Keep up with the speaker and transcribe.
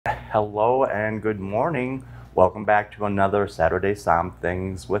Hello and good morning. Welcome back to another Saturday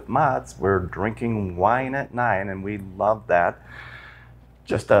Somm-things with Mott's. We're drinking wine at 9 and we love that.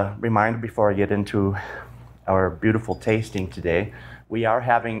 Just a reminder before I get into our beautiful tasting today, we are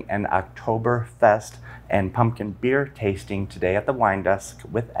having an Oktoberfest and pumpkin beer tasting today at the wine desk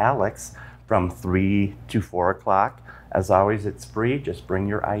with Alex from 3 to 4 o'clock. As always, it's free. Just bring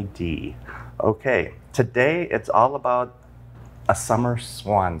your ID. Okay, today it's all about a summer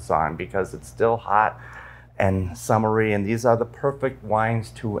swan song because it's still hot and summery, and these are the perfect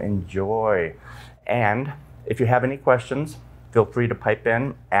wines to enjoy. And if you have any questions, feel free to pipe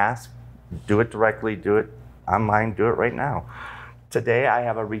in, ask, do it directly, do it online, do it right now. Today I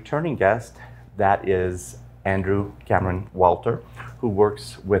have a returning guest, that is Andrew Cameron Walter, who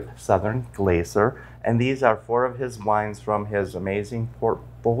works with Southern Glacier, and these are 4 of his wines from his amazing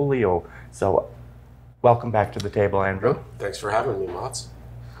portfolio. So welcome back to the table, Andrew. Oh, thanks for having me, Mats.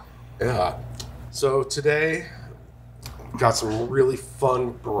 Yeah. So today, got some really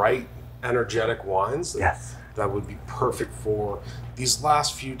fun, bright, energetic wines that would be perfect for these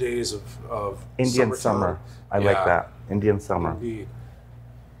last few days of Indian summer. I like that. Indian summer. Indeed.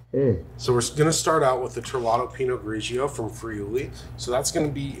 So we're going to start out with the Terlato Pinot Grigio from Friuli. So that's going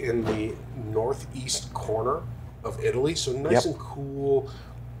to be in the northeast corner of Italy. So nice and cool,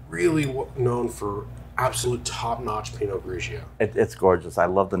 really known for absolute top-notch Pinot Grigio. It's gorgeous. I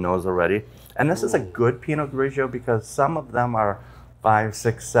love the nose already. And this is a good Pinot Grigio because some of them are $5,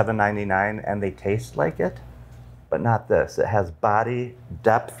 $6, $7.99 and they taste like it, but not this. It has body,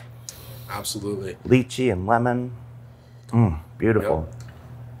 depth. Absolutely. Lychee and lemon. Beautiful. Yep.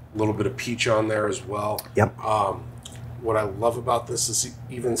 A little bit of peach on there as well. Yep. What I love about this is it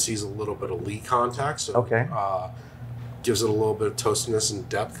even sees a little bit of lee contact, so gives it a little bit of toastiness and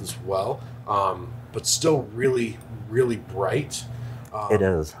depth as well. But still really, really bright. It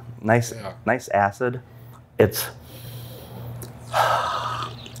is. Nice acid. It's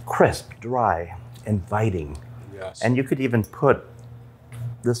crisp, dry, inviting. Yes. And you could even put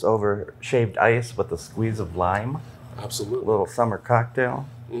this over shaved ice with a squeeze of lime. Absolutely. A little summer cocktail.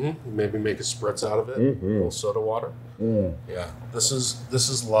 Maybe make a spritz out of it. A little soda water. Yeah. This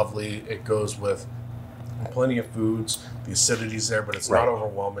is lovely. It goes with plenty of foods. The acidity's there, but it's not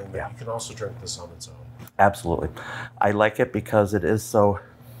overwhelming. You can also drink this on its own. Absolutely. I like it because it is so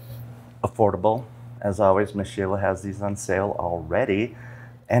affordable. As always, Miss Sheila has these on sale already.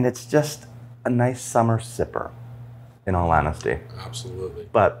 And it's just a nice summer sipper, in all honesty. Absolutely.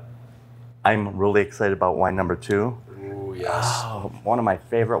 But I'm really excited about wine number 2. Ooh, yes. Oh, one of my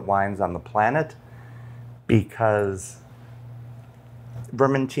favorite wines on the planet because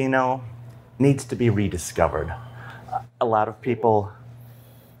Vermentino needs to be rediscovered. A lot of people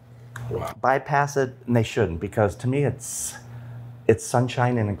bypass it, and they shouldn't, because to me it's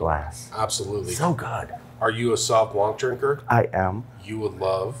sunshine in a glass. Absolutely. So good. Are you a Sauv Blanc drinker? I am. You would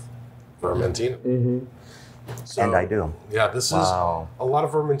love Vermentino. So, and I do. Yeah, this is a lot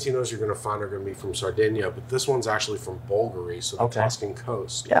of Vermentinos you're going to find are going to be from Sardinia, but this one's actually from Bulgari, so the Tuscan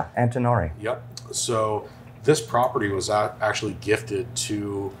coast. Yeah, Antinori. Yep. So this property was actually gifted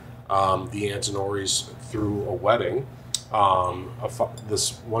to the Antinoris through a wedding.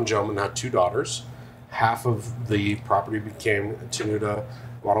 This one gentleman had 2 daughters. Half of the property became Tenuta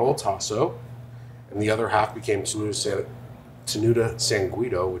Guardo Tasso, and the other half became Tenuta San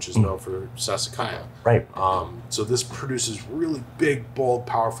Guido, which is known for Sassicaia. Right. So this produces really big, bold,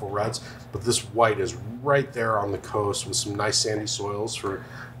 powerful reds, but this white is right there on the coast with some nice sandy soils for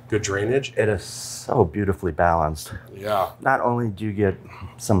good drainage. It is so beautifully balanced. Yeah. Not only do you get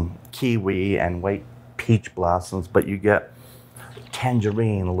some kiwi and white peach blossoms, but you get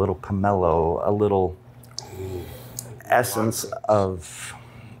tangerine, a little pomelo, a little essence of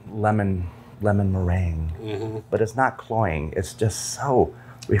lemon meringue. But it's not cloying. It's just so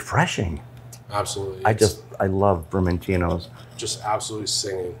refreshing. Absolutely. I love Vermentinos. Just absolutely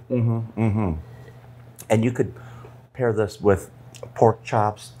singing. And you could pair this with pork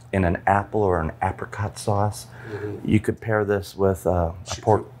chops in an apple or an apricot sauce. You could pair this with a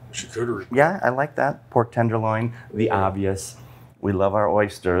pork charcuterie. Yeah, I like that. Pork tenderloin, the obvious. We love our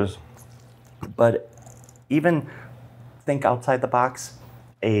oysters. But even think outside the box,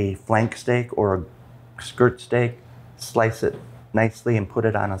 a flank steak or a skirt steak, slice it nicely and put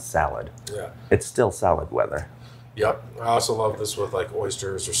it on a salad. Yeah. It's still salad weather. Yep. I also love this with like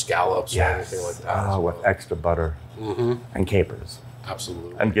oysters or scallops or anything like that. Oh, with extra butter and capers.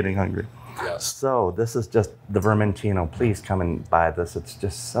 Absolutely. I'm getting hungry. Yes. So this is just the Vermentino. Please come and buy this. It's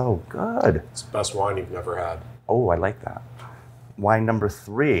just so good. It's the best wine you've never had. Oh, I like that. Wine number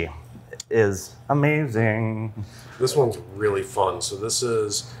 3 is amazing. This one's really fun. So this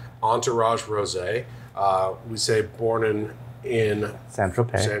is Entourage Rosé. We say born in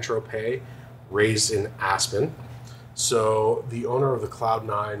Saint-Tropez, raised in Aspen. So the owner of the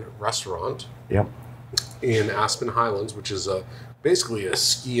Cloud9 restaurant Yep. in Aspen Highlands, which is basically a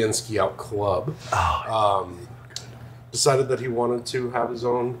ski in, ski out club, decided that he wanted to have his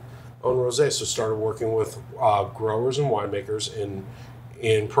own rosé. So started working with growers and winemakers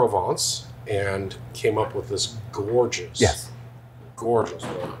in Provence, and came up with this gorgeous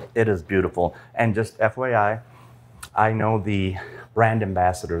wine. It is beautiful. And just FYI, I know the brand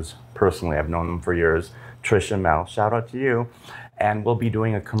ambassadors personally. I've known them for years. Trish and Mel, shout out to you. And we'll be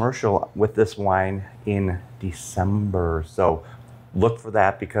doing a commercial with this wine in December. So look for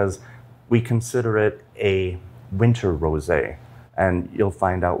that, because we consider it a winter rosé, and you'll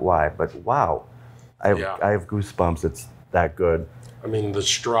find out why. But wow, I have goosebumps. It's that good. I mean, the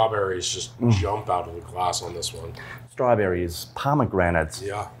strawberries just jump out of the glass on this one. Strawberries, pomegranates.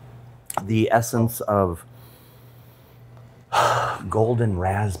 Yeah. The essence of golden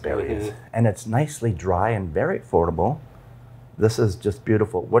raspberries. And it's nicely dry and very affordable. This is just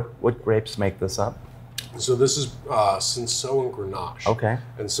beautiful. What grapes make this up? So this is Cinsault and Grenache. Okay.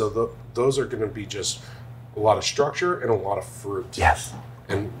 And so those are going to be just a lot of structure and a lot of fruit. Yes.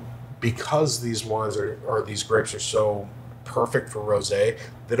 And because these wines or these grapes are so perfect for rosé,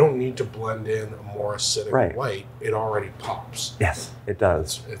 they don't need to blend in a more acidic white. It already pops. Yes, it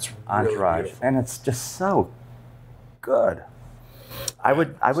does. It's really Entourage, beautiful. and it's just so good. I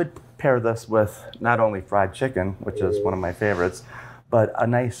would pair this with not only fried chicken, which is one of my favorites, but a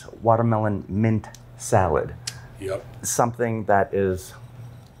nice watermelon mint salad. Yep. Something that is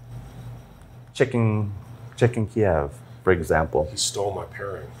chicken Kiev, for example. He stole my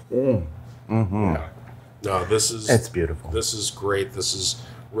pairing. Mm-hmm. Yeah. No, it's beautiful. This is great. This is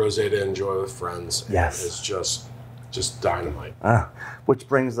rosé to enjoy with friends. Yes. It's just dynamite. Which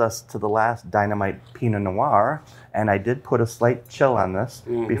brings us to the last dynamite Pinot Noir. And I did put a slight chill on this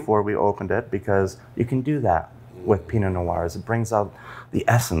before we opened it, because you can do that with Pinot Noirs. It brings out the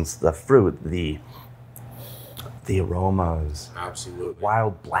essence, the fruit, the aromas. Absolutely.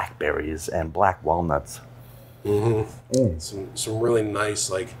 Wild blackberries and black walnuts. Some really nice,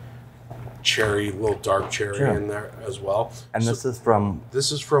 like, little dark cherry in there as well. And this is from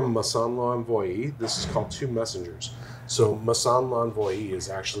Masson L'Envoyé. This is called Two Messengers. So Masson L'Envoyé is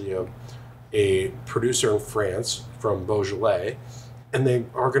actually a producer in France from Beaujolais, and they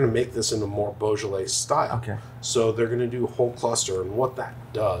are going to make this in a more Beaujolais style. Okay. So they're going to do whole cluster, and what that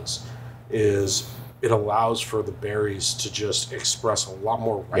does is it allows for the berries to just express a lot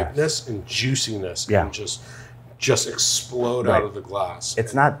more ripeness and juiciness and just explode out of the glass.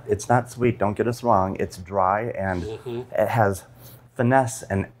 It's not sweet, don't get us wrong. It's dry, and it has finesse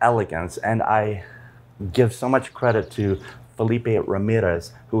and elegance. And I give so much credit to Felipe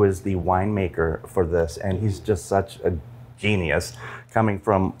Ramirez, who is the winemaker for this, and he's just such a genius. Coming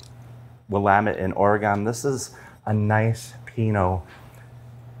from Willamette in Oregon, this is a nice Pinot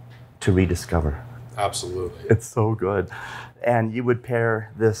to rediscover. Absolutely. It's so good. And you would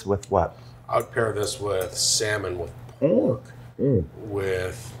pair this with what? I would pair this with salmon, with pork,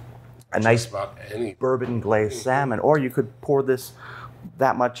 with a nice about any bourbon glazed salmon. Or you could pour this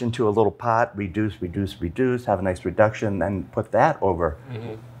that much into a little pot, reduce, have a nice reduction, then put that over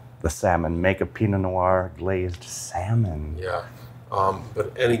the salmon. Make a Pinot Noir glazed salmon. Yeah.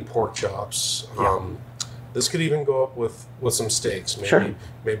 But any pork chops. This could even go up with some steaks.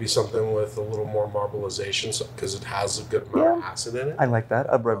 Maybe something with a little more marbleization, because it has a good amount of acid in it. I like that.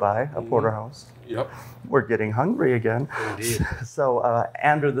 A ribeye, a porterhouse. Yep. We're getting hungry again. Indeed. So,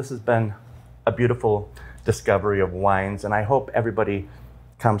 Andrew, this has been a beautiful discovery of wines, and I hope everybody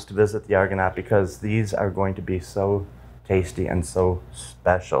comes to visit the Argonaut, because these are going to be so tasty and so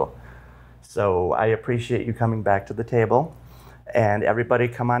special. So I appreciate you coming back to the table. And everybody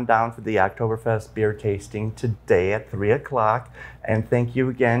come on down for the Oktoberfest beer tasting today at 3 o'clock. And thank you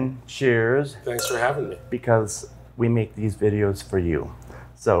again. Cheers. Thanks for having me. Because we make these videos for you.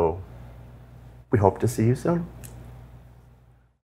 So we hope to see you soon.